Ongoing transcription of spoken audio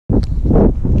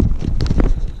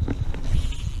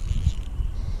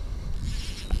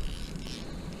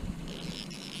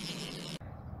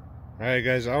Alright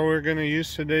guys, all we're going to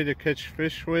use today to catch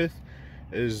fish with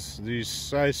is these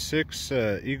size 6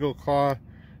 Eagle Claw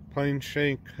plain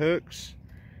shank hooks,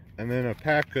 and then a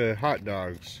pack of hot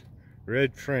dogs,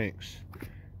 red franks.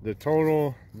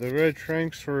 The red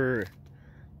franks were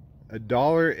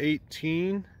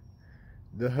 $1.18.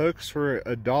 The hooks were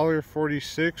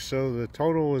 $1.46, so the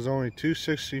total was only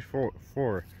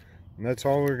 $2.64. And that's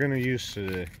all we're going to use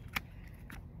today.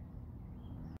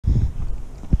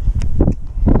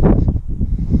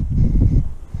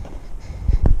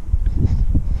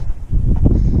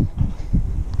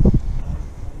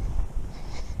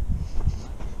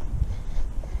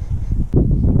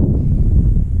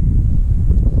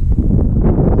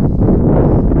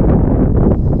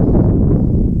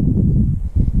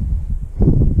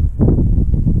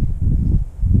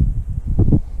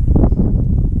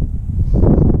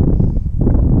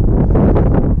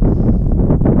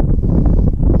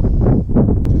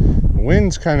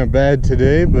 Wind's kind of bad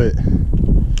today, but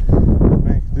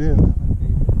make do.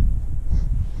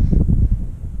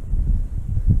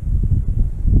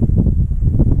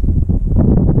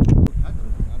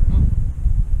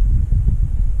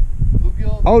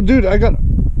 Oh, dude, I got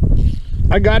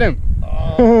him.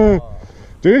 Oh.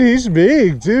 Dude, he's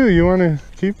big too. You want to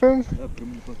keep him?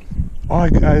 Oh, I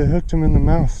hooked him in the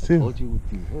mouth too. Told you with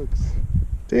the hooks.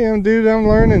 Damn, dude, I'm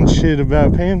learning shit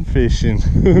about pan fishing.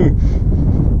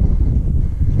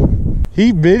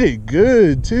 He bit it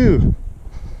good too.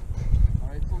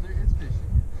 Alright, so there is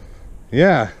fishing.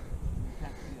 Yeah.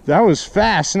 That was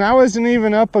fast, and I wasn't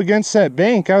even up against that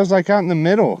bank. I was like out in the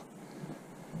middle.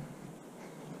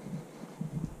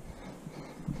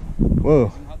 Whoa.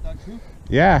 Hot dog too?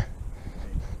 Yeah.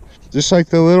 Just like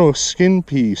the little skin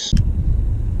piece.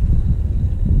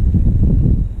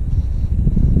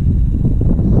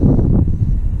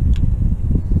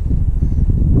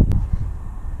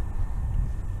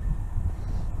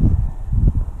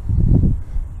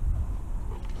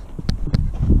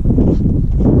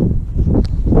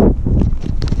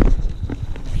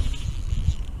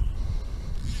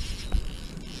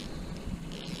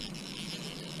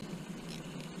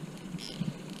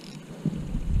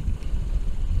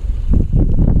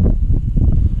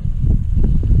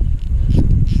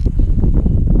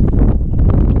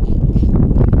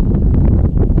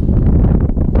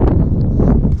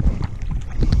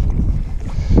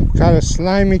 Got a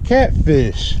slimy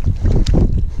catfish.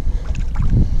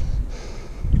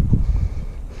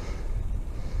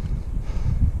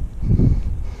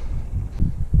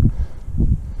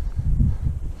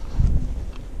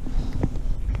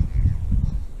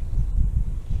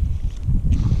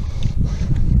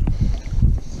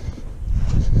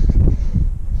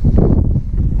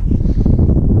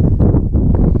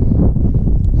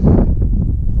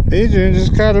 Adrian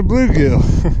just caught a bluegill.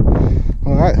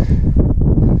 All right.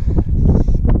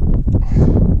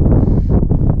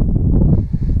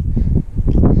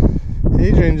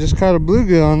 Adrian just caught a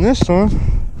bluegill on this one,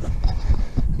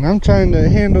 and I'm trying to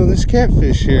handle this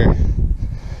catfish here.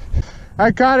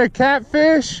 I caught a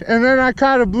catfish, and then I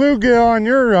caught a bluegill on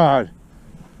your rod.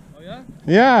 Oh yeah?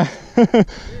 Yeah.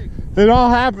 It all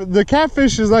happened. The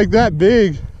catfish is like that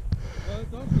big. Oh,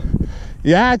 that's awesome.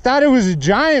 Yeah, I thought it was a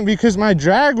giant because my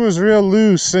drag was real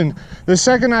loose, and the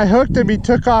second I hooked him, he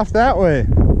took off that way.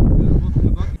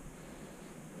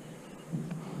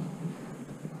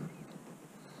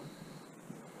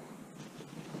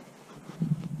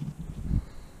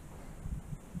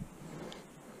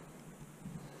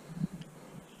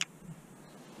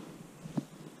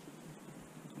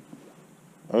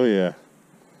 Oh yeah.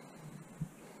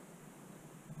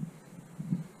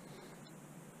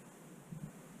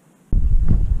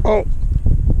 Oh,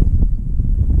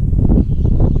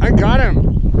 I got him.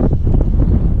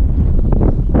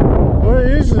 What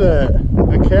is that?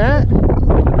 A cat?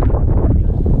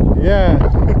 Yeah.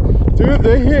 Dude,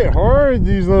 they hit hard,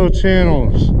 these little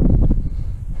channels.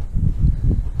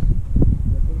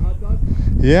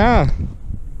 Yeah.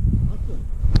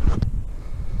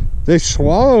 They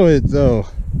swallow it though.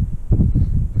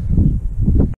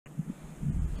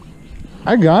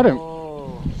 I got him.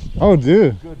 Oh,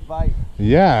 dude. Good bite.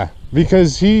 Yeah,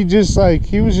 because he just like,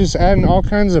 he was just adding all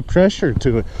kinds of pressure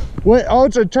to it. Wait, oh,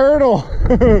 it's a turtle.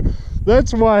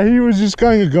 That's why he was just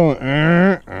kind of going,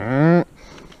 Damn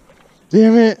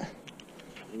it. How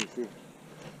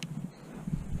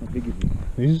big is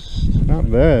he? He's not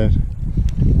bad.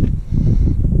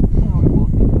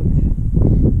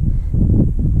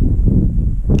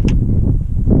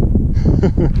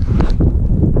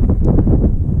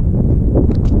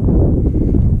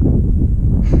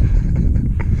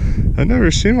 I've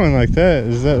never seen one like that.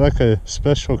 Is that like a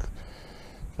special,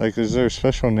 like, is there a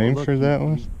special name for that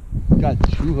one? Got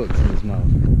 2 hooks in his mouth.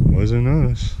 Wasn't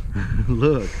us.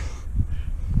 Look.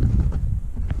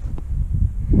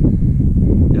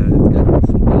 Yeah, it's got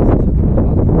some places in his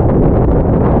mouth.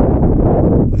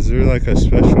 Is there like a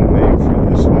special name for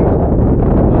this one?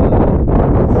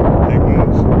 Big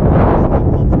nose.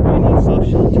 Soft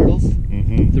shell turtles.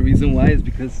 Mm-hmm. The reason why is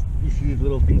because you see these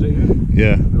little things right here?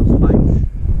 Yeah. Little spines.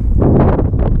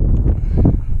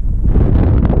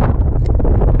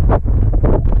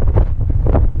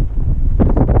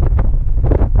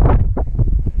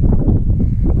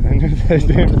 I knew that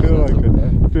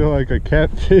didn't feel like a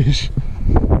catfish.